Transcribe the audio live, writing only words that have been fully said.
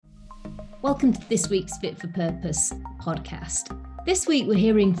Welcome to this week's Fit for Purpose podcast. This week we're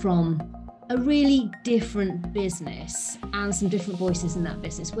hearing from a really different business and some different voices in that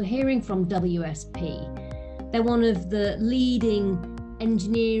business. We're hearing from WSP. They're one of the leading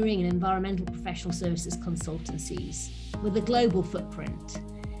engineering and environmental professional services consultancies with a global footprint.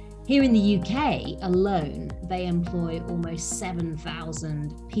 Here in the UK alone, they employ almost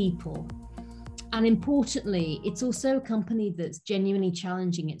 7,000 people. And importantly, it's also a company that's genuinely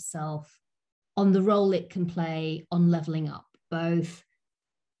challenging itself on the role it can play on levelling up, both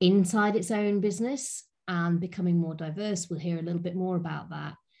inside its own business and becoming more diverse. We'll hear a little bit more about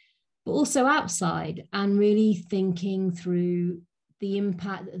that, but also outside and really thinking through the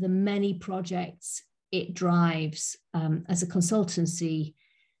impact that the many projects it drives as a consultancy,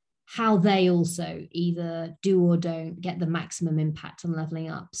 how they also either do or don't get the maximum impact on levelling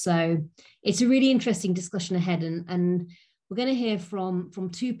up. So it's a really interesting discussion ahead, and we're going to hear from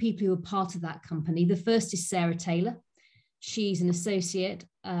two people who are part of that company. The first is Sarah Taylor. She's an associate,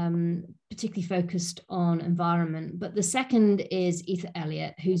 particularly focused on environment. But the second is Ether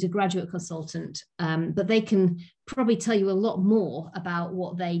Elliott, who's a graduate consultant, but they can probably tell you a lot more about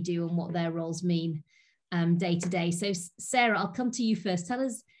what they do and what their roles mean day to day. So Sarah, I'll come to you first. Tell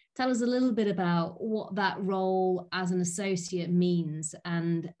us a little bit about what that role as an associate means,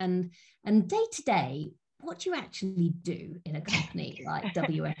 and day to day, what do you actually do in a company like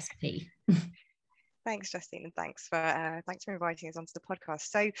WSP? Thanks, Justine, and thanks for inviting us onto the podcast.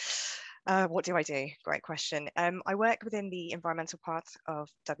 So, what do I do? Great question. I work within the environmental part of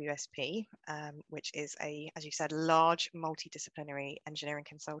WSP, which is as you said, large multidisciplinary engineering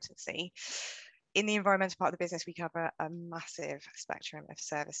consultancy. In the environmental part of the business, we cover a massive spectrum of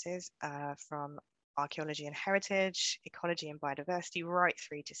services, from archaeology and heritage, ecology and biodiversity, right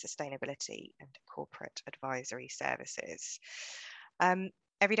through to sustainability and corporate advisory services.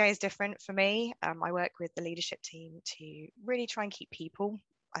 Every day is different for me. I work with the leadership team to really try and keep people.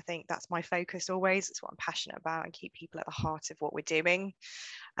 I think that's my focus always. It's what I'm passionate about, and keep people at the heart of what we're doing.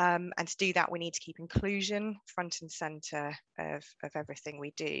 And to do that, we need to keep inclusion front and centre of everything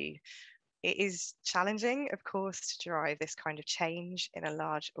we do. It is challenging, of course, to drive this kind of change in a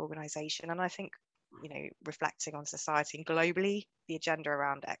large organisation. And I think, reflecting on society and globally, the agenda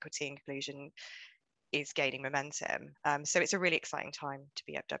around equity and inclusion is gaining momentum. So it's a really exciting time to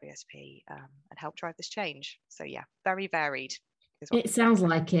be at WSP and help drive this change. So yeah, very varied. It sounds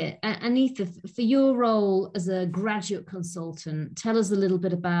like it. And Ether, for your role as a graduate consultant, tell us a little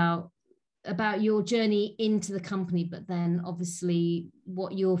bit about your journey into the company, but then obviously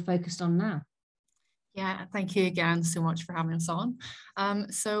what you're focused on now. Yeah, thank you again so much for having us on.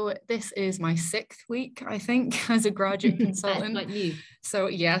 So this is my 6th week, I think, as a graduate consultant. Like you. So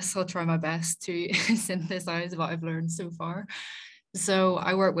yes, I'll try my best to synthesize what I've learned so far. So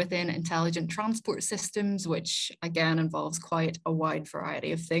I work within intelligent transport systems, which again involves quite a wide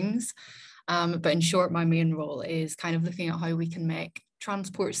variety of things. But in short, my main role is kind of looking at how we can make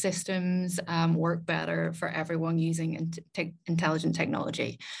transport systems work better for everyone using intelligent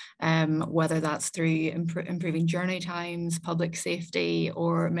technology, whether that's through improving journey times, public safety,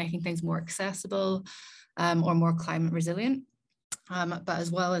 or making things more accessible or more climate resilient. But as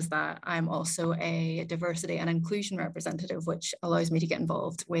well as that, I'm also a diversity and inclusion representative, which allows me to get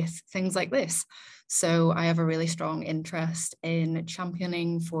involved with things like this. So I have a really strong interest in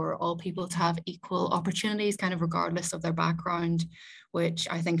championing for all people to have equal opportunities, kind of regardless of their background, which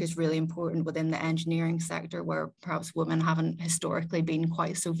I think is really important within the engineering sector, where perhaps women haven't historically been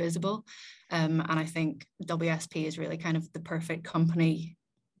quite so visible. And I think WSP is really kind of the perfect company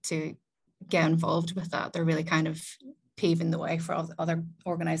to get involved with that. They're really kind of paving the way for other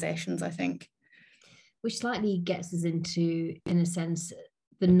organisations, I think. Which slightly gets us into, in a sense,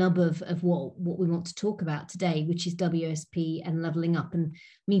 the nub of what we want to talk about today, which is WSP and levelling up. And I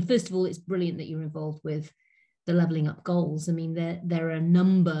mean, first of all, it's brilliant that you're involved with the levelling up goals. I mean, there are a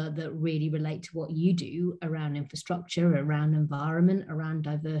number that really relate to what you do around infrastructure, around environment, around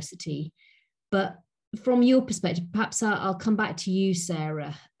diversity. But from your perspective, perhaps I'll come back to you,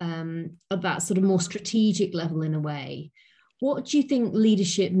 Sarah, at that sort of more strategic level in a way. What do you think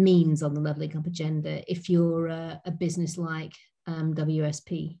leadership means on the levelling up agenda if you're a business like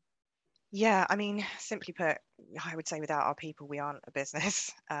WSP? Yeah, I mean, simply put, I would say without our people, we aren't a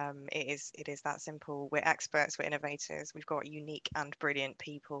business. It is that simple. We're experts, we're innovators, we've got unique and brilliant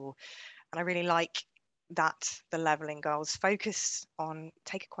people. And I really like that the levelling goals focus on,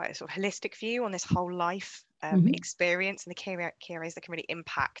 take quite a sort of holistic view on this whole life experience and the key areas that can really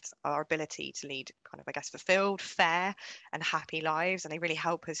impact our ability to lead kind of, I guess, fulfilled, fair and happy lives. And they really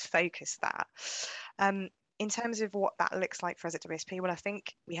help us focus that. in terms of what that looks like for us at WSP, well, I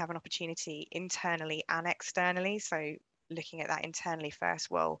think we have an opportunity internally and externally. So looking at that internally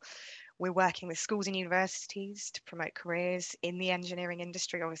first, well, we're working with schools and universities to promote careers in the engineering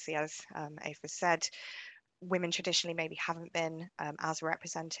industry. Obviously, as Ava said, women traditionally maybe haven't been as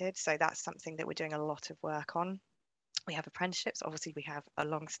represented. So that's something that we're doing a lot of work on. We have apprenticeships. Obviously, we have a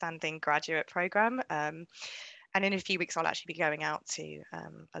long-standing graduate program. And in a few weeks, I'll actually be going out to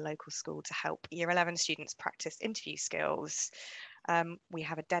a local school to help Year 11 students practice interview skills. We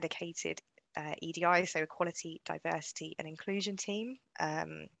have a dedicated EDI, so Equality, Diversity and Inclusion team.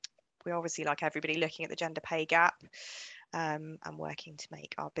 We're obviously, like everybody, looking at the gender pay gap and working to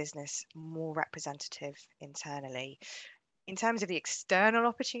make our business more representative internally. In terms of the external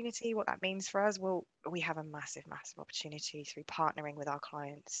opportunity, what that means for us, well, we have a massive, massive opportunity through partnering with our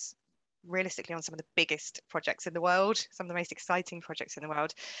clients realistically on some of the biggest projects in the world, some of the most exciting projects in the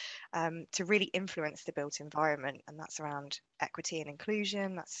world, to really influence the built environment. And that's around equity and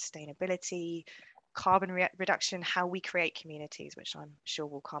inclusion, that's sustainability, carbon reduction, how we create communities, which I'm sure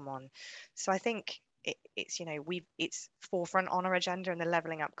will come on. So I think it's, you know, it's forefront on our agenda, and the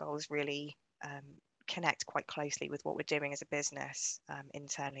levelling up goals really connect quite closely with what we're doing as a business,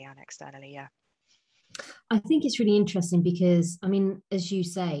 internally and externally. Yeah. I think it's really interesting because, I mean, as you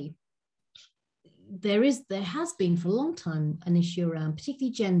say, there has been for a long time an issue around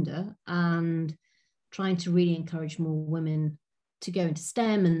particularly gender and trying to really encourage more women to go into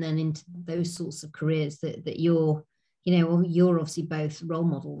STEM and then into those sorts of careers that you're obviously both role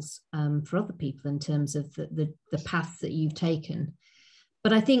models for other people in terms of the path that you've taken.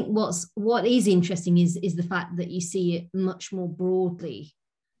 But I think what is interesting is the fact that you see it much more broadly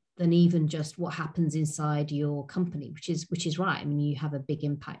than even just what happens inside your company, which is right. I mean, you have a big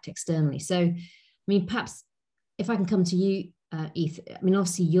impact externally. So, I mean, perhaps if I can come to you, Eth, I mean,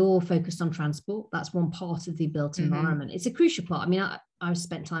 obviously you're focused on transport. That's one part of the built environment. It's a crucial part. I mean, I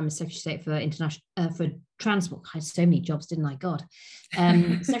spent time as Secretary of State for international for transport. I had so many jobs, didn't I? God,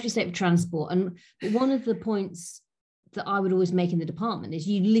 Secretary of State for transport. And one of the points that I would always make in the department is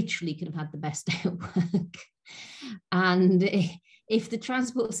you literally could have had the best day at work, and if the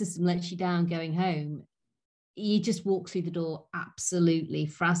transport system lets you down going home, you just walk through the door absolutely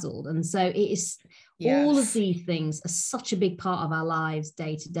frazzled. And so it is, all of these things are such a big part of our lives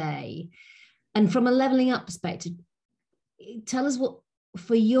day to day. And from a levelling up perspective, tell us what,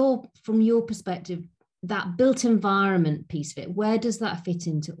 from your perspective, that built environment piece of it, where does that fit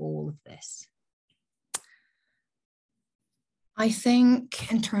into all of this? I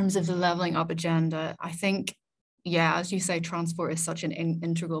think in terms of the levelling up agenda, I think, yeah, as you say, transport is such an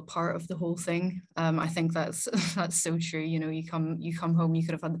integral part of the whole thing. I think that's so true. You know, you come home, you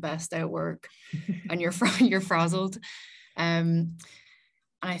could have had the best day at work, and you're frazzled. And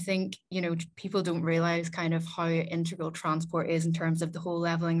I think, you know, people don't realize kind of how integral transport is in terms of the whole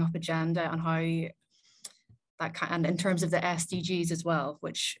levelling up agenda, and how and in terms of the SDGs as well,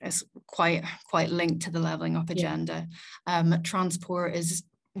 which is quite linked to the levelling up agenda. Transport is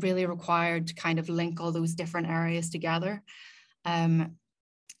really required to kind of link all those different areas together. In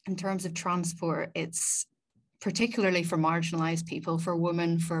terms of transport, it's particularly for marginalised people, for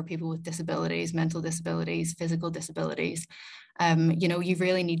women, for people with disabilities, mental disabilities, physical disabilities. You know, you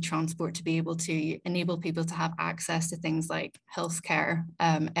really need transport to be able to enable people to have access to things like healthcare,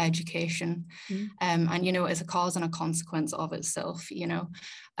 education, and, you know, as a cause and a consequence of itself, you know.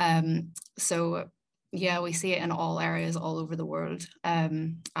 So, yeah, we see it in all areas all over the world.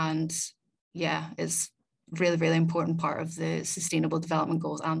 And yeah, it's really, really important part of the Sustainable Development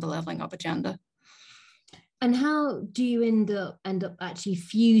Goals and the levelling up agenda. And how do you end up actually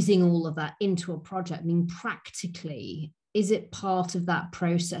fusing all of that into a project? I mean, practically, is it part of that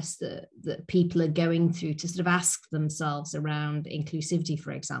process that people are going through to sort of ask themselves around inclusivity,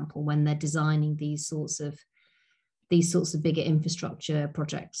 for example, when they're designing these sorts of bigger infrastructure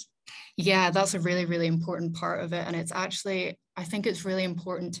projects? Yeah, that's a really, really important part of it. And it's actually, I think it's really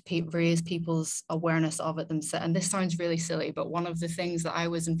important to raise people's awareness of it themselves. And this sounds really silly, but one of the things that I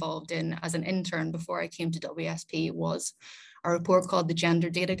was involved in as an intern before I came to WSP was a report called the Gender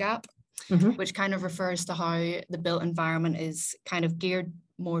Data Gap, which kind of refers to how the built environment is kind of geared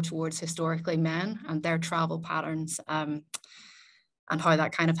more towards historically men and their travel patterns, and how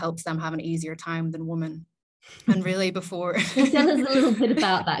that kind of helps them have an easier time than women. And really before tell us a little bit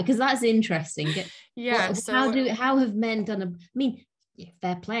about that, because that's interesting. Yeah. How have men done I mean,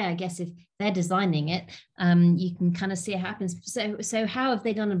 fair play, I guess, if they're designing it, you can kind of see it happens. So how have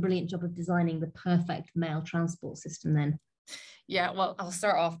they done a brilliant job of designing the perfect male transport system then? Yeah, well, I'll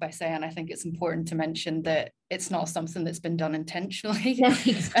start off by saying I think it's important to mention that it's not something that's been done intentionally. No,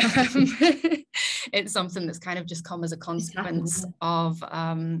 exactly. it's something that's kind of just come as a consequence of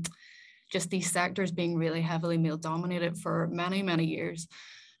just these sectors being really heavily male dominated for many, many years.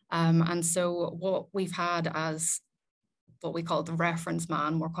 And so what we've had as what we call the reference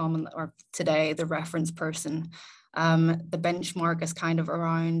man, more common, or today the reference person, the benchmark is kind of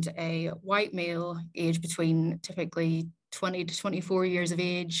around a white male aged between typically 20 to 24 years of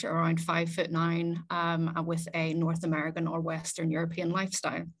age, around 5'9", with a North American or Western European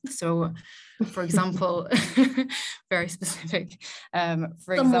lifestyle. So, for example, very specific.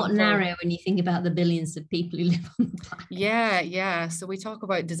 Somewhat narrow when you think about the billions of people who live on the planet. Yeah. So we talk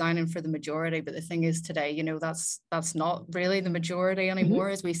about designing for the majority, but the thing is today, you know, that's not really the majority anymore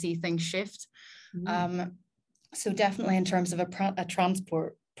as we see things shift. So definitely in terms of a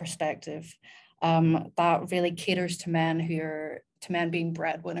transport perspective, that really caters to men being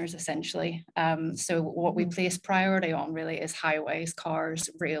breadwinners, essentially. So what we place priority on really is highways, cars,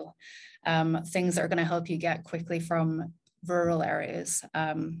 rail, things that are going to help you get quickly from rural areas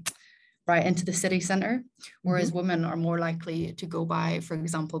right into the city centre, whereas women are more likely to go by, for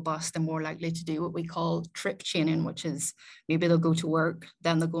example, bus. They're more likely to do what we call trip chaining, which is maybe they'll go to work,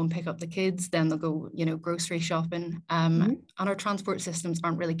 then they'll go and pick up the kids, then they'll go, you know, grocery shopping. And our transport systems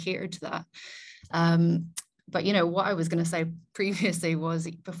aren't really catered to that. But, you know, what I was going to say previously was,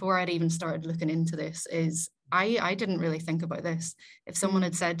 before I'd even started looking into this, is I didn't really think about this. If someone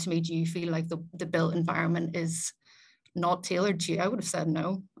had said to me, do you feel like the built environment is not tailored to you? I would have said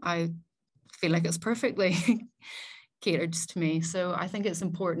no. I feel like it's perfectly catered to me. So I think it's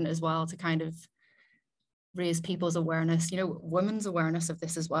important as well to kind of raise people's awareness, you know, women's awareness of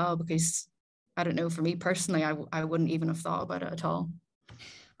this as well, because I don't know, for me personally, I wouldn't even have thought about it at all.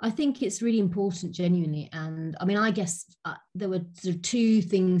 I think it's really important, genuinely. And I mean, I guess there were sort of two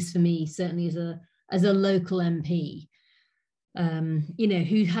things for me, certainly as a local MP, you know,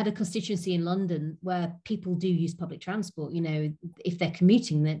 who had a constituency in London where people do use public transport. You know, if they're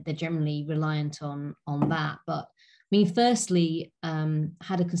commuting, they're generally reliant on that. But I mean, firstly,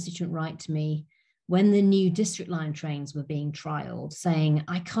 had a constituent write to me when the new District Line trains were being trialled, saying,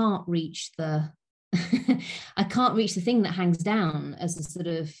 I can't reach the thing that hangs down as a sort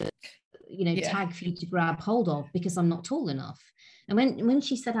of, you know, tag for you to grab hold of because I'm not tall enough. And when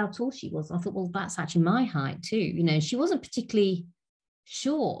she said how tall she was, I thought, well, that's actually my height too. You know, she wasn't particularly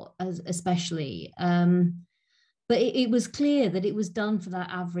short, especially, but it was clear that it was done for that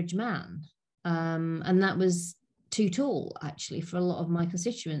average man, and that was too tall actually for a lot of my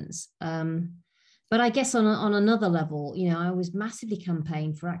constituents. But I guess on another level, you know, I always massively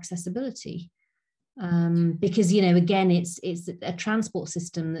campaigned for accessibility. Because, you know, again, it's a transport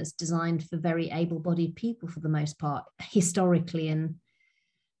system that's designed for very able-bodied people for the most part, historically, and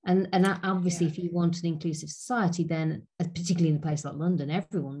obviously, if you want an inclusive society, then particularly in a place like London,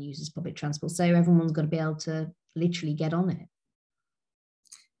 everyone uses public transport, so everyone's got to be able to literally get on it.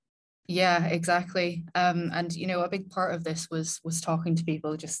 Yeah, exactly. And you know, a big part of this was talking to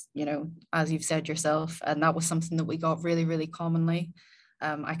people, just, you know, as you've said yourself, and that was something that we got really, really commonly.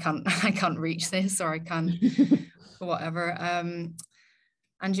 I can't reach this, or I can't whatever.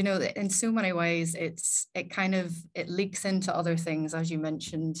 And you know, in so many ways, it leaks into other things, as you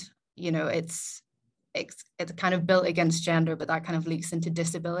mentioned. You know, it's kind of built against gender, but that kind of leaks into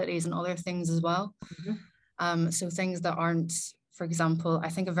disabilities and other things as well. So things that aren't, for example, I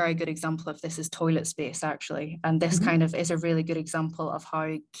think a very good example of this is toilet space, actually. And this kind of is a really good example of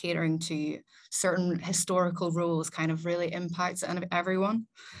how catering to certain historical roles kind of really impacts everyone.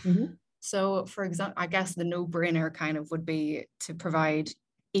 So, for example, I guess the no-brainer kind of would be to provide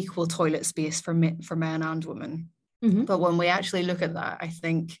equal toilet space for men and women. But when we actually look at that, I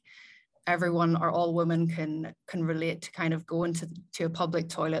think everyone, or all women, can relate to kind of going to a public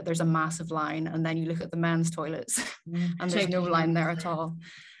toilet. There's a massive line, and then you look at the men's toilets and there's no line there at all.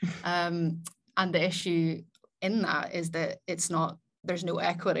 And the issue in that is that there's no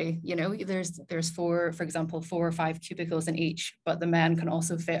equity. You know, there's for example 4 or 5 cubicles in each, but the men can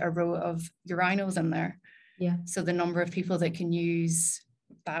also fit a row of urinals in there. So the number of people that can use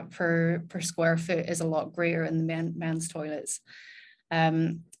that per square foot is a lot greater in the men's toilets.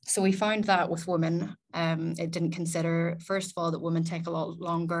 So we found that with women, it didn't consider, first of all, that women take a lot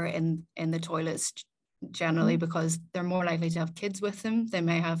longer in the toilets generally because they're more likely to have kids with them. They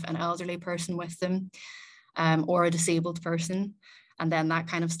may have an elderly person with them, or a disabled person. And then that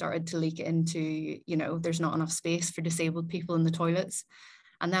kind of started to leak into, you know, there's not enough space for disabled people in the toilets.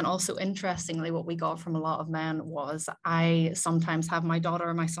 And then also, interestingly, what we got from a lot of men was, I sometimes have my daughter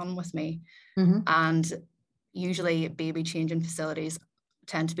or my son with me, and usually baby changing facilities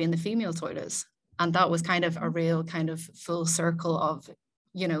tend to be in the female toilets. And that was kind of a real kind of full circle of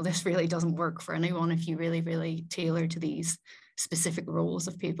this really doesn't work for anyone if you really, really tailor to these specific roles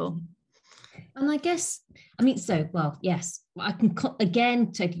of people. And I guess, yes, I can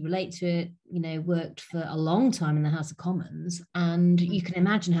again totally relate to it. Worked for a long time in the House of Commons, and you can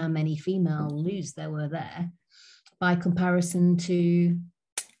imagine how many female loos there were there by comparison to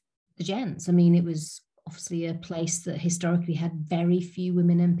the gents. I mean, it was obviously a place that historically had very few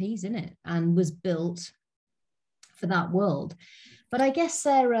women MPs in it and was built for that world. But I guess,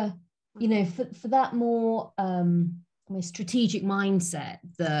 Sarah, for that more strategic mindset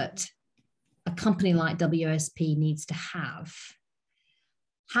that a company like WSP needs to have,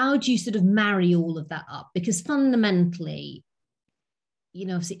 how do you sort of marry all of that up? Because fundamentally,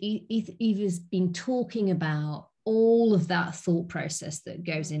 obviously Eva's been talking about all of that thought process that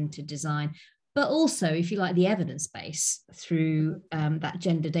goes into design, but also, if you like, the evidence base through that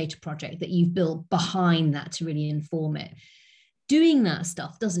gender data project that you've built behind that to really inform it. Doing that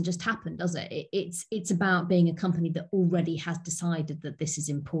stuff doesn't just happen, does it? It's about being a company that already has decided that this is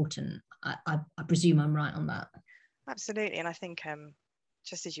important. I presume I'm right on that. Absolutely. And I think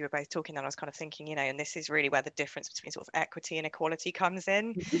just as you were both talking, then I was kind of thinking, and this is really where the difference between sort of equity and equality comes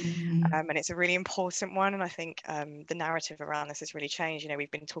in. And it's a really important one. And I think the narrative around this has really changed.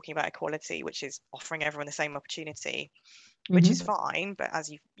 We've been talking about equality, which is offering everyone the same opportunity, which is fine. But as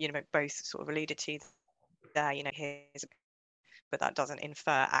you both sort of alluded to there, here's but that doesn't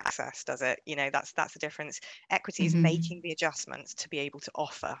infer access, does it? That's the difference. Equity is making the adjustments to be able to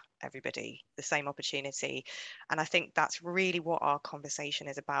offer everybody the same opportunity. And I think that's really what our conversation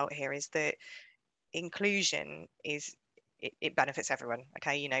is about here, is that inclusion it benefits everyone,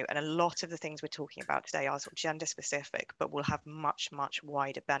 okay? And a lot of the things we're talking about today are sort of gender specific, but will have much, much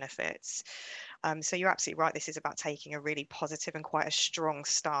wider benefits. So you're absolutely right. This is about taking a really positive and quite a strong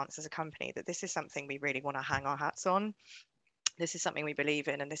stance as a company that this is something we really want to hang our hats on. This is something we believe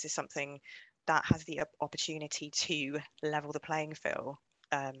in, and this is something that has the opportunity to level the playing field,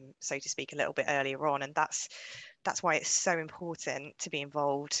 so to speak, a little bit earlier on. And that's why it's so important to be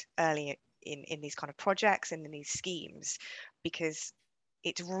involved early in these kind of projects and in these schemes, because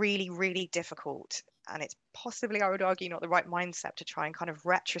it's really, really difficult, and it's possibly, I would argue, not the right mindset to try and kind of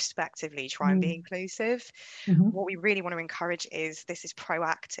retrospectively try and be inclusive. What we really want to encourage is this is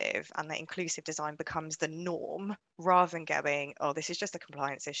proactive, and that inclusive design becomes the norm, rather than going, oh, this is just a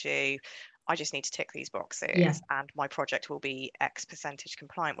compliance issue, I just need to tick these boxes and my project will be X percentage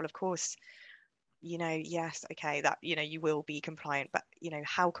compliant. Well, of course, yes, okay, that, you will be compliant, but,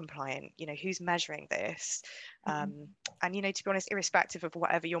 how compliant, who's measuring this? And, to be honest, irrespective of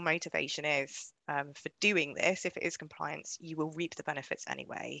whatever your motivation is for doing this, if it is compliance, you will reap the benefits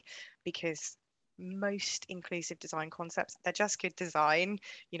anyway, because most inclusive design concepts, they're just good design,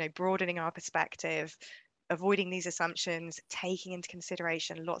 broadening our perspective, avoiding these assumptions, taking into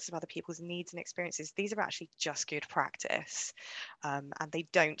consideration lots of other people's needs and experiences. These are actually just good practice, and they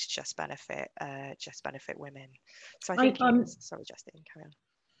don't just benefit women. So I think, sorry, Justine, carry on.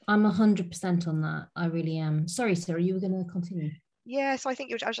 I'm 100% on that. I really am. Sorry, Sarah, you were going to continue. Yeah, so I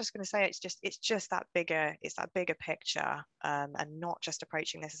think I was just going to say it's just that bigger picture, and not just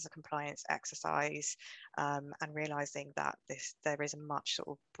approaching this as a compliance exercise, and realizing that there is a much sort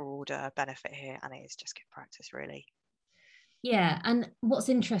of broader benefit here, and it is just good practice, really. Yeah, and what's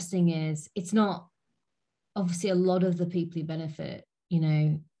interesting is it's not obviously a lot of the people who benefit,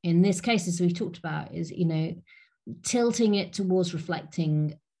 in this case, as we've talked about, is tilting it towards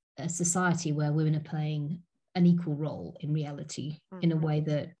reflecting a society where women are playing an equal role in reality in a way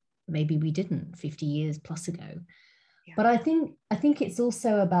that maybe we didn't 50 years plus ago. But I think it's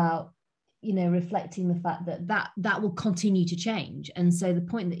also about reflecting the fact that will continue to change. And so the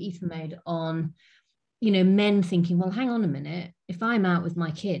point that Aoife made on men thinking, well, hang on a minute, if I'm out with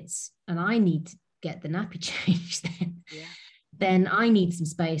my kids and I need to get the nappy changed, then I need some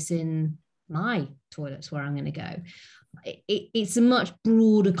space in my toilets where I'm going to go. It's a much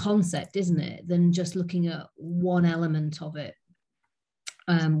broader concept, isn't it, than just looking at one element of it,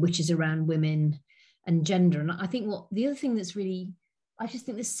 which is around women and gender. And I think the other thing that's really, I just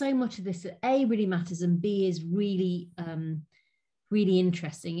think there's so much of this that A, really matters, and B, is really, really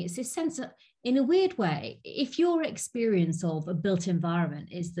interesting. It's this sense that, in a weird way, if your experience of a built environment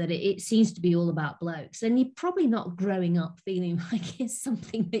is that it seems to be all about blokes, then you're probably not growing up feeling like it's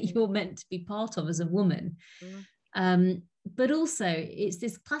something that you're meant to be part of as a woman. But also it's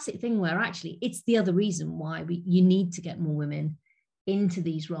this classic thing where actually it's the other reason why you need to get more women into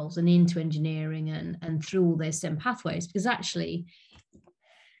these roles and into engineering and through all those STEM pathways, because actually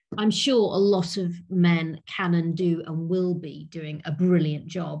I'm sure a lot of men can and do and will be doing a brilliant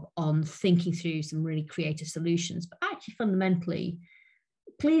job on thinking through some really creative solutions, but actually fundamentally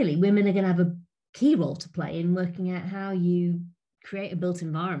clearly women are going to have a key role to play in working out how you create a built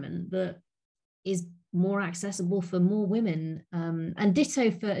environment that is more accessible for more women, and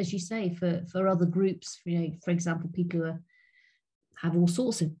ditto for, as you say, for other groups, for example, people who have all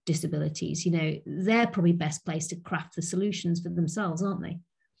sorts of disabilities. They're probably best placed to craft the solutions for themselves, aren't they?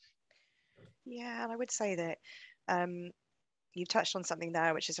 Yeah, and I would say that you've touched on something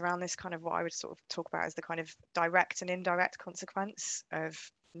there, which is around this kind of what I would sort of talk about as the kind of direct and indirect consequence of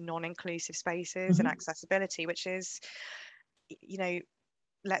non-inclusive spaces and accessibility, which is,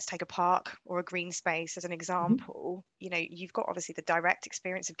 let's take a park or a green space as an example. You've got obviously the direct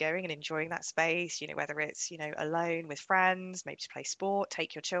experience of going and enjoying that space, whether it's, alone with friends, maybe to play sport,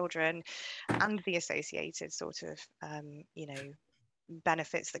 take your children, and the associated sort of,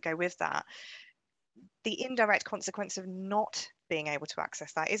 benefits that go with that. The indirect consequence of not being able to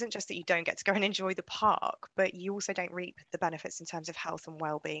access that isn't just that you don't get to go and enjoy the park, but you also don't reap the benefits in terms of health and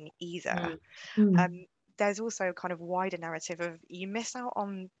well-being either. There's also a kind of wider narrative of you miss out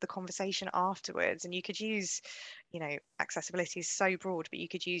on the conversation afterwards, and you could use, accessibility is so broad, but you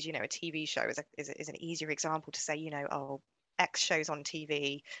could use, a TV show as an easier example to say, oh, X show's on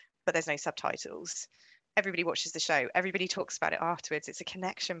TV, but there's no subtitles. Everybody watches the show, everybody talks about it afterwards. It's a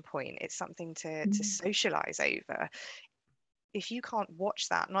connection point, it's something to socialize over. If you can't watch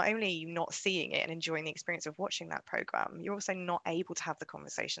that, not only are you not seeing it and enjoying the experience of watching that program, you're also not able to have the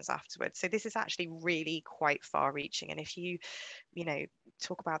conversations afterwards. So this is actually really quite far reaching. And if you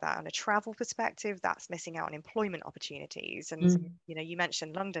talk about that on a travel perspective, that's missing out on employment opportunities. And you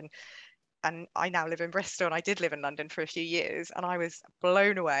mentioned London, and I now live in Bristol, and I did live in London for a few years, and I was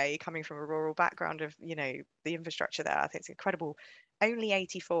blown away coming from a rural background of, the infrastructure there. I think it's incredible. Only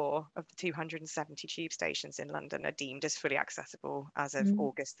 84 of the 270 tube stations in London are deemed as fully accessible as of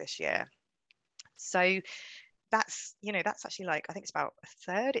August this year. So that's actually, like, I think it's about a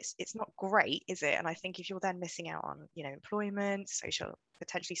third. It's not great, is it? And I think if you're then missing out on, employment,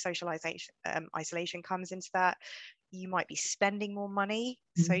 potentially socialization, isolation comes into that. You might be spending more money.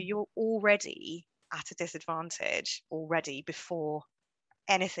 So you're already at a disadvantage already before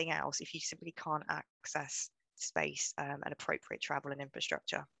anything else if you simply can't access space and appropriate travel and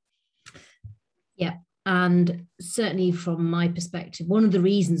infrastructure. Yeah, and certainly from my perspective, one of the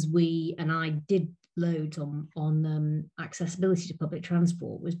reasons we and I did loads on accessibility to public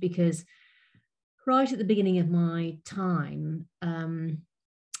transport was because right at the beginning of my time,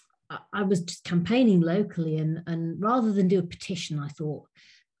 I was just campaigning locally, and rather than do a petition, I thought,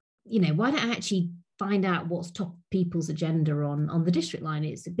 why don't I actually find out what's top people's agenda on the district line?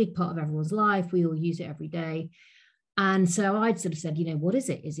 It's a big part of everyone's life. We all use it every day. And so I'd sort of said, what is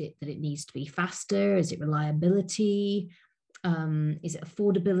it? Is it that it needs to be faster? Is it reliability? Is it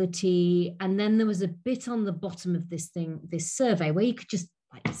affordability? And then there was a bit on the bottom of this survey where you could just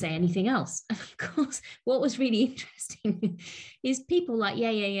say anything else. And of course, what was really interesting is people like,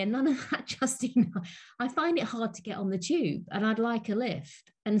 yeah, none of that, Justine. I find it hard to get on the tube and I'd like a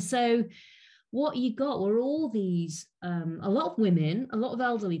lift. And so what you got were all these, a lot of women, a lot of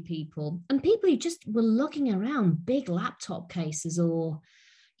elderly people, and people who just were lugging around big laptop cases, or,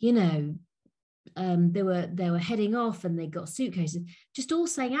 they were heading off and they got suitcases, just all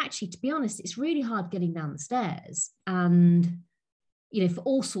saying, actually, to be honest, it's really hard getting down the stairs. And for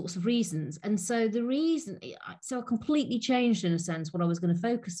all sorts of reasons. And so I completely changed, in a sense, what I was going to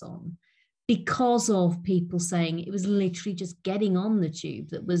focus on, because of people saying it was literally just getting on the tube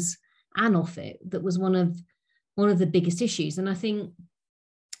that was, and off it, that was one of the biggest issues. And I think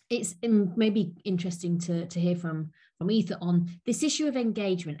it's maybe interesting to hear from Aoife on this issue of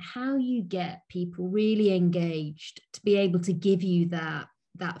engagement, how you get people really engaged to be able to give you that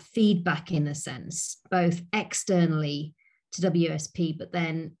feedback, in a sense, both externally to WSP, but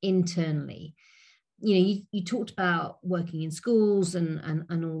then internally. You talked about working in schools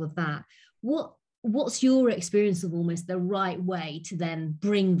and all of that. What's your experience of almost the right way to then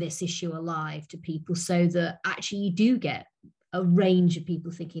bring this issue alive to people, so that actually you do get a range of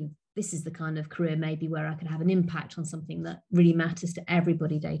people thinking, this is the kind of career maybe where I could have an impact on something that really matters to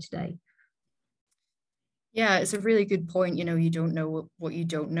everybody day to day? Yeah, it's a really good point. You don't know what you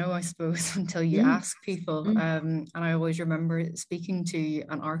don't know, I suppose, until you ask people. And I always remember speaking to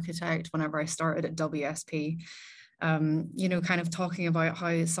an architect whenever I started at WSP, kind of talking about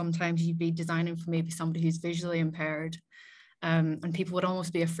how sometimes you'd be designing for maybe somebody who's visually impaired, and people would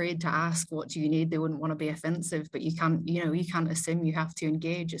almost be afraid to ask, what do you need? They wouldn't want to be offensive, but you can't assume, you have to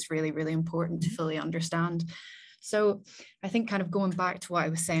engage. It's really, really important to fully understand. So I think, kind of going back to what I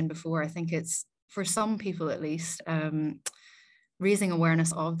was saying before, I think it's, for some people at least, raising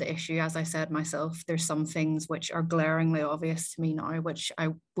awareness of the issue. As I said myself, there's some things which are glaringly obvious to me now, which I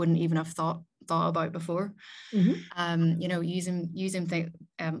wouldn't even have thought about before. Mm-hmm. You know, using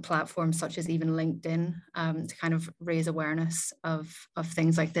platforms such as even LinkedIn to kind of raise awareness of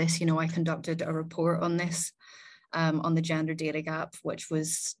things like this. You know, I conducted a report on this, on the gender data gap, which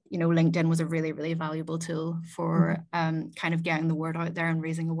was, you know, LinkedIn was a really, really valuable tool for kind of getting the word out there and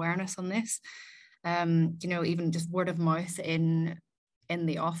raising awareness on this. You know, even just word of mouth in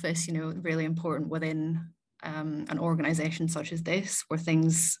the office, you know, really important within an organization such as this, where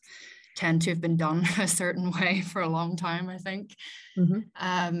things tend to have been done a certain way for a long time, I think.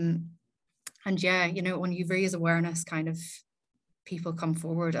 And yeah, you know, when you raise awareness, kind of people come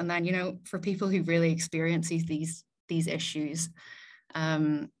forward. And then, you know, for people who really experience these issues,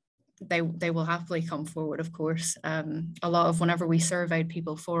 they will happily come forward, of course. A lot of, whenever we surveyed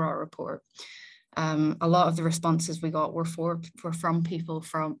people for our report, a lot of the responses we got were from people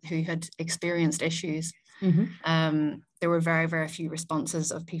who had experienced issues. There were very, very few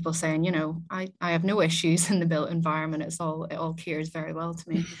responses of people saying, you know, I have no issues in the built environment. It all cares very well to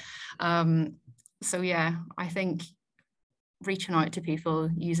me. So yeah, I think reaching out to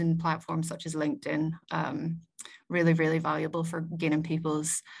people using platforms such as LinkedIn, really, really valuable for gaining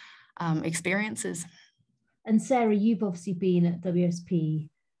people's experiences. And Sarah, you've obviously been at WSP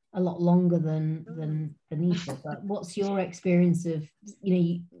a lot longer than Aoife, but what's your experience of, you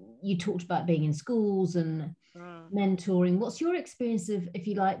know, you talked about being in schools and mentoring. What's your experience of, if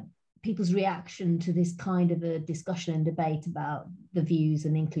you like, people's reaction to this kind of a discussion and debate about the views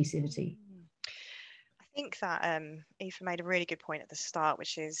and inclusivity? I think that Aoife made a really good point at the start,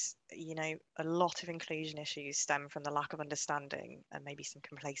 which is, you know, a lot of inclusion issues stem from the lack of understanding and maybe some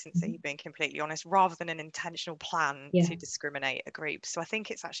complacency, being completely honest, rather than an intentional plan to discriminate a group. So I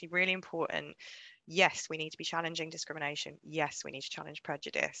think it's actually really important. Yes, we need to be challenging discrimination. Yes, we need to challenge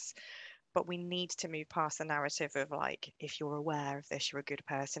prejudice. But we need to move past the narrative of, like, if you're aware of this, you're a good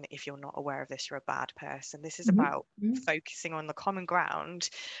person. If you're not aware of this, you're a bad person. This is about focusing on the common ground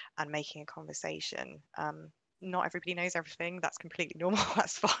and making a conversation. Not everybody knows everything. That's completely normal.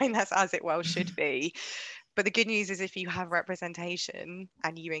 That's fine. That's as it well should be. But the good news is, if you have representation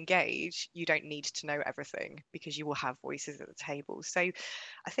and you engage, you don't need to know everything, because you will have voices at the table. So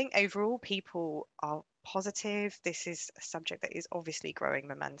I think overall people are positive. This is a subject that is obviously growing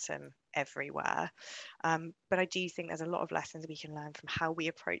momentum everywhere. But I do think there's a lot of lessons we can learn from how we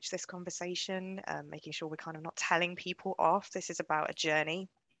approach this conversation, making sure we're kind of not telling people off. This is about a journey.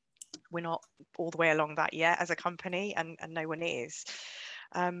 We're not all the way along that yet as a company, and no one is.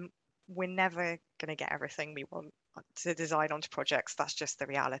 We're never going to get everything we want to design onto projects. That's just the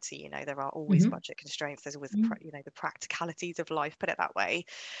reality. You know, there are always budget constraints. There's always the practicalities of life, put it that way.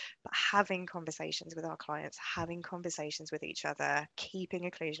 But having conversations with our clients, having conversations with each other, keeping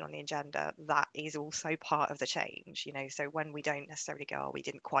inclusion on the agenda, that is also part of the change. You know, so when we don't necessarily go, oh, we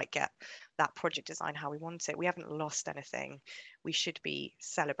didn't quite get that project design how we want it, we haven't lost anything. We should be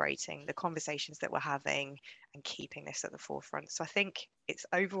celebrating the conversations that we're having and keeping this at the forefront. So I think it's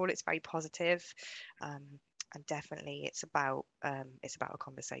very positive, and definitely it's about a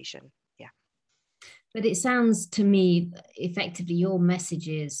conversation. Yeah. But it sounds to me, effectively, your message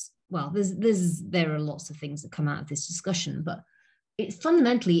is, well, there are lots of things that come out of this discussion, but it's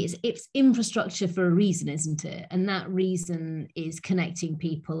fundamentally it's infrastructure for a reason, isn't it? And that reason is connecting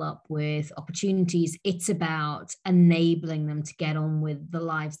people up with opportunities. It's about enabling them to get on with the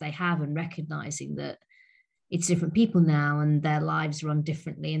lives they have, and recognizing that it's different people now and their lives run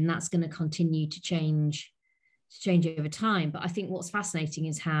differently, and that's going to continue to change over time. But I think what's fascinating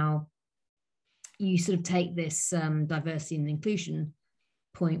is how you sort of take this diversity and inclusion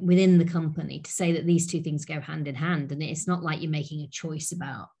point within the company to say that these two things go hand in hand, and it's not like you're making a choice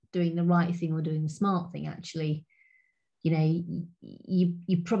about doing the right thing or doing the smart thing. Actually, you know,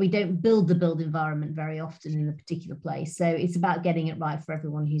 you probably don't build the built environment very often in a particular place, so it's about getting it right for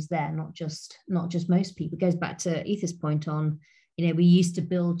everyone who's there, not just most people. It goes back to Aoife's point on, you know, we used to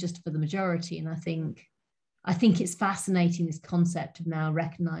build just for the majority, and I think it's fascinating, this concept of now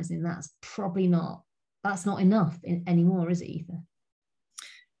recognizing that's not enough anymore, is it, Aoife?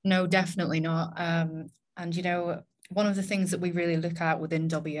 No, definitely not. And, you know, one of the things that we really look at within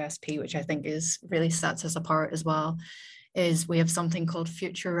WSP, which I think really sets us apart as well, is we have something called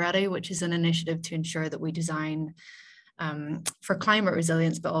Future Ready, which is an initiative to ensure that we design for climate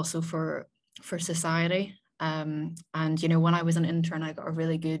resilience, but also for society. And, you know, when I was an intern, I got a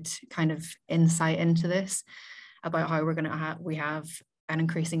really good kind of insight into this, about how we have an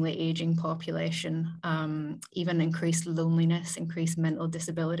increasingly aging population, even increased loneliness, increased mental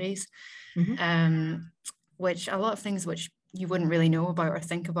disabilities, which a lot of things which you wouldn't really know about or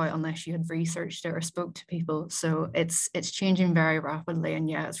think about unless you had researched it or spoke to people. So it's changing very rapidly, and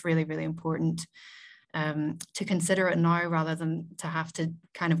yeah, it's really, really important to consider it now rather than to have to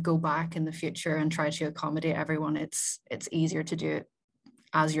kind of go back in the future and try to accommodate everyone. It's easier to do it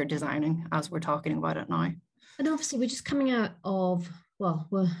as you're designing, as we're talking about it now. And obviously we're just coming out of, well,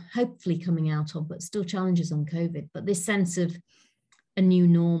 we're hopefully coming out of, but still challenges on COVID, but this sense of a new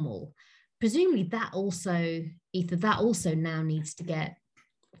normal, presumably that also, Aoife, that also now needs to get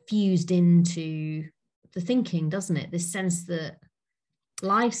fused into the thinking, doesn't it? This sense that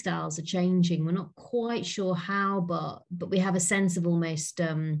lifestyles are changing. We're not quite sure how, but we have a sense of almost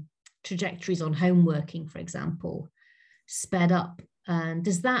trajectories on home working, for example, sped up. And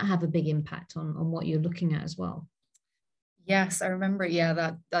does that have a big impact on what you're looking at as well? Yes, I remember.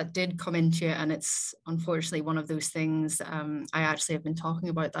 Yeah, that did come into it, and it's unfortunately one of those things. I actually have been talking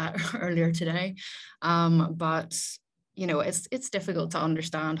about that earlier today, but you know, it's difficult to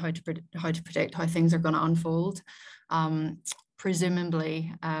understand how to predict how things are going to unfold.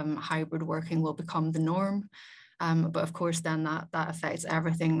 Presumably, hybrid working will become the norm, but of course, then that affects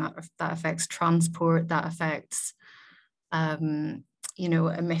everything. That affects transport. That affects you know,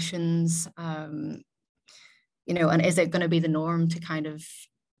 emissions. You know, and is it going to be the norm to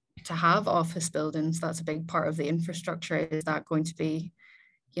have office buildings? That's a big part of the infrastructure. Is that going to be,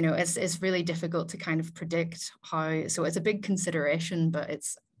 you know, it's really difficult to kind of predict how. So it's a big consideration, but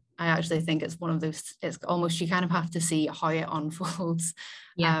I actually think it's one of those, it's almost, you kind of have to see how it unfolds.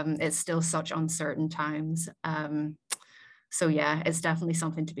 Yeah. It's still such uncertain times. So yeah, it's definitely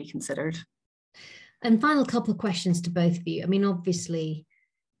something to be considered. And final couple of questions to both of you. I mean, obviously,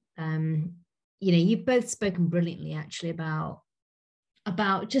 you know, you've both spoken brilliantly actually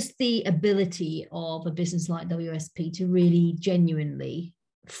about just the ability of a business like WSP to really genuinely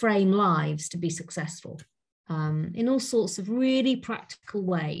frame lives to be successful in all sorts of really practical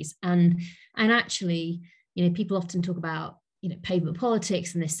ways. And actually, you know, people often talk about, you know, pavement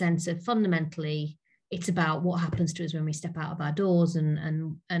politics in this sense of fundamentally it's about what happens to us when we step out of our doors,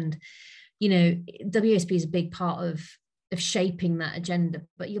 and you know, WSP is a big part of shaping that agenda,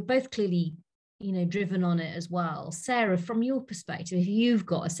 but you're both clearly, you know, driven on it as well. Sarah, from your perspective, if you've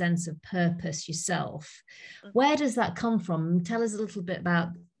got a sense of purpose yourself, where does that come from? Tell us a little bit about,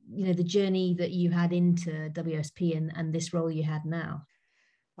 you know, the journey that you had into WSP and this role you had now.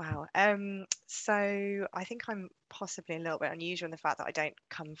 Wow. So I think I'm possibly a little bit unusual in the fact that I don't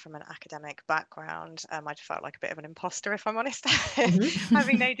come from an academic background. I felt like a bit of an imposter, if I'm honest,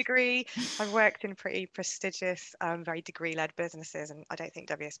 having no degree. I've worked in pretty prestigious, very degree-led businesses, and I don't think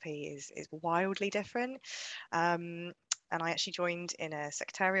WSP is wildly different. And I actually joined in a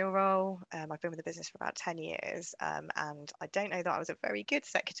secretarial role. I've been with the business for about 10 years, and I don't know that I was a very good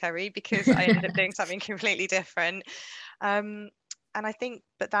secretary because I ended up doing something completely different. And I think,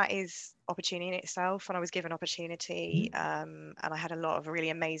 but that is opportunity in itself. And I was given opportunity, and I had a lot of really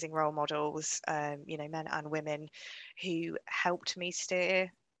amazing role models, you know, men and women, who helped me steer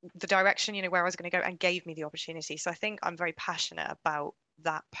the direction, you know, where I was going to go, and gave me the opportunity. So I think I'm very passionate about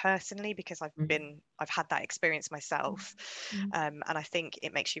that personally, because I've had that experience myself. And I think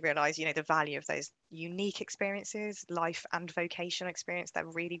it makes you realize, you know, the value of those unique experiences, life and vocational experience. They're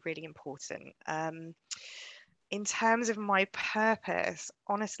really, really important. In terms of my purpose,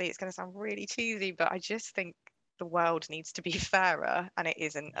 honestly, it's going to sound really cheesy, but I just think the world needs to be fairer, and it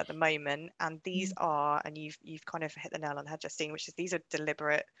isn't at the moment. And these are, and you've kind of hit the nail on the head, Justine, which is these are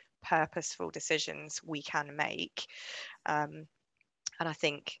deliberate, purposeful decisions we can make. And I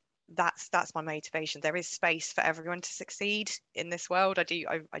think that's my motivation. There is space for everyone to succeed in this world.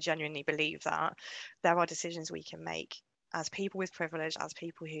 I genuinely believe that there are decisions we can make as people with privilege, as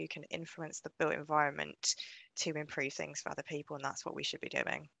people who can influence the built environment to improve things for other people, and that's what we should be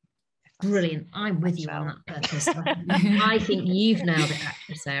doing. Brilliant. I'm with you on that purpose. I think you've nailed it,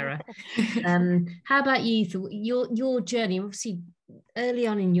 actually, Sarah. How about you? Your journey, obviously early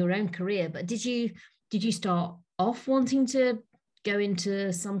on in your own career, but did you start off wanting to go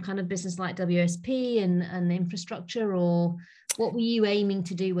into some kind of business like WSP and infrastructure, or what were you aiming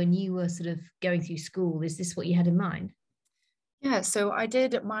to do when you were sort of going through school? Is this what you had in mind? Yeah, so I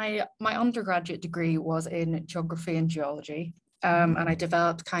did my undergraduate degree was in geography and geology, and I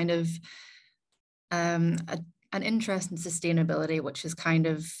developed kind of an interest in sustainability, which is kind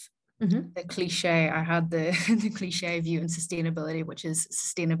of the cliche. I had the cliche view in sustainability, which is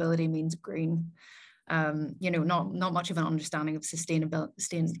sustainability means green. You know, not much of an understanding of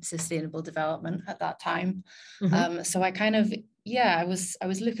sustainable development at that time. So I kind of, yeah, I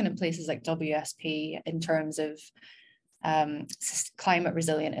was looking at places like WSP in terms of climate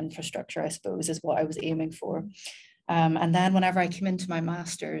resilient infrastructure, I suppose, is what I was aiming for. And then whenever I came into my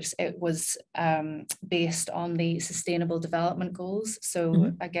master's, it was based on the Sustainable Development Goals.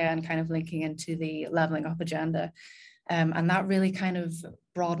 So again, kind of linking into the Levelling Up agenda. And that really kind of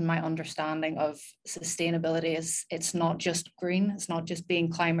broadened my understanding of sustainability. As it's not just green, it's not just being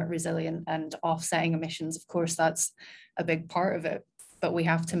climate resilient and offsetting emissions. Of course, that's a big part of it, but we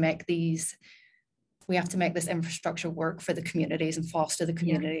have to make this infrastructure work for the communities and foster the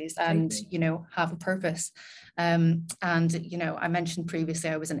communities and, you know, have a purpose. And, you know, I mentioned previously,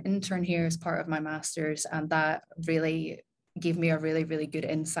 I was an intern here as part of my master's, and that really gave me a really, really good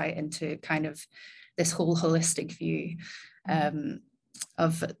insight into kind of this whole holistic view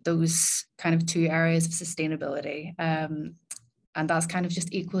of those kind of two areas of sustainability. And that's kind of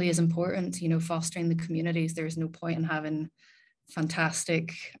just equally as important, you know, fostering the communities. There's no point in having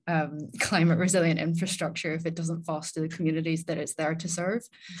fantastic climate resilient infrastructure if it doesn't foster the communities that it's there to serve.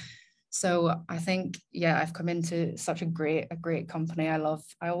 So I think, yeah, I've come into such a great company. I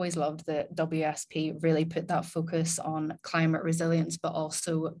always loved that WSP really put that focus on climate resilience, but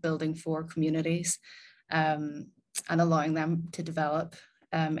also building for communities and allowing them to develop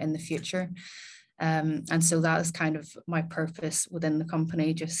in the future. And so that is kind of my purpose within the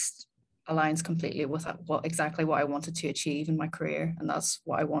company, just aligns completely with what I wanted to achieve in my career, and that's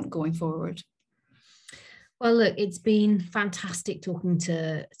what I want going forward. Well, look, it's been fantastic talking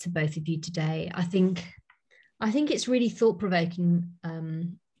to both of you today. I think it's really thought-provoking,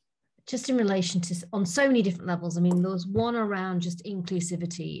 just in relation to on so many different levels. I mean, there was one around just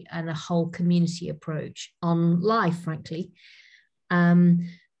inclusivity and a whole community approach on life, frankly.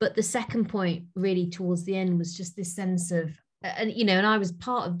 But the second point really towards the end was just this sense of, and, you know, and I was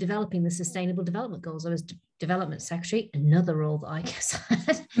part of developing the Sustainable Development Goals. I was development secretary, another role that I guess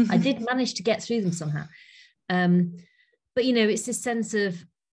I did manage to get through them somehow. But, you know, it's this sense of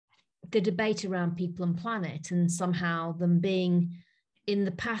the debate around people and planet, and somehow them being in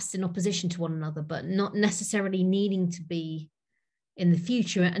the past in opposition to one another, but not necessarily needing to be in the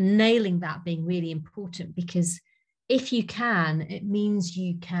future, and nailing that being really important, because if you can, it means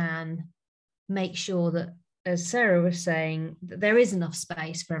you can make sure that, as Sarah was saying, that there is enough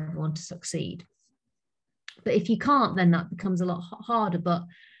space for everyone to succeed. But if you can't, then that becomes a lot harder. But,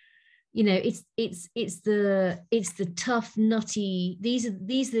 you know, it's the tough, nutty, these are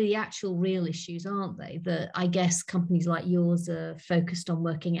the actual real issues, aren't they? That I guess companies like yours are focused on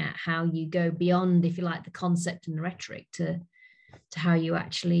working out how you go beyond, if you like, the concept and the rhetoric to how you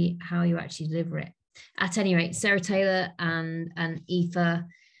actually deliver it. At any rate, Sarah Taylor and Aoife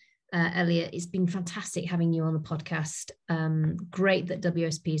Elliott, it's been fantastic having you on the podcast. Great that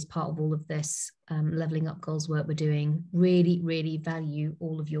WSP is part of all of this Levelling Up Goals work we're doing. Really, really value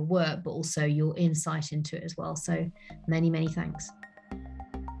all of your work, but also your insight into it as well. So many, many thanks.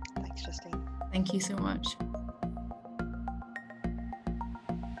 Thanks, Justine. Thank you so much.